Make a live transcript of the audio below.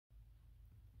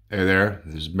Hey there,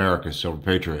 this is America, Silver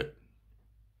Patriot.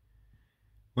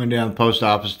 Went down to the post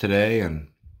office today and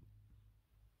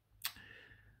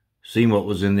seen what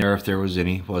was in there, if there was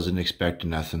any. Wasn't expecting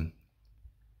nothing.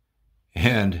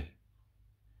 And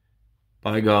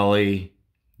by golly,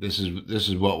 this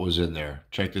is what was in there.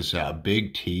 Check this out.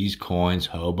 Big T's Coins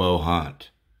Hobo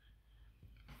Hunt.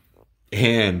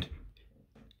 And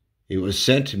it was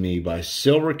sent to me by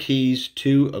Silver Keys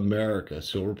to America,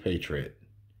 Silver Patriot.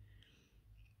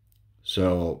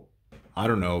 So I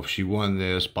don't know if she won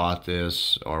this, bought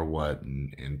this, or what,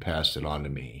 and passed it on to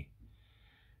me.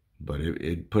 But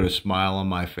it put a smile on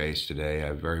my face today.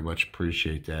 I very much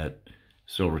appreciate that,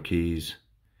 Silver Keys.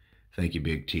 Thank you,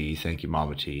 Big T. Thank you,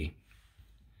 Mama T.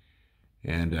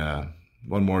 And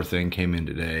one more thing came in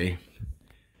today.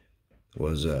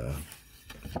 Was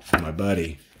my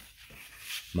buddy,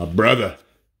 my brother,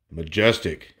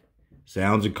 Majestic,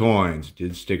 Sounds of Coins,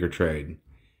 did sticker trade.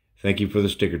 Thank you for the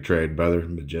sticker trade, brother.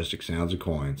 Majestic Sounds of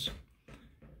Coins.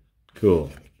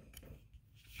 Cool.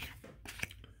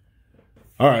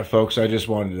 All right, folks, I just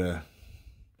wanted to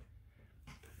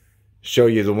show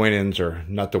you the winnings, or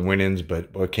not the winnings,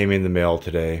 but what came in the mail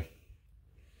today.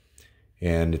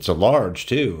 And it's a large,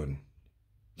 too.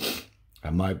 And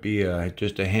I might be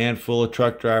just a handful of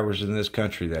truck drivers in this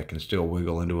country that can still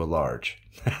wiggle into a large.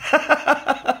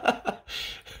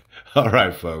 All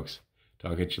right, folks.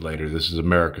 Talk at you later. This is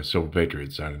America, Silver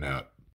Patriot, signing out.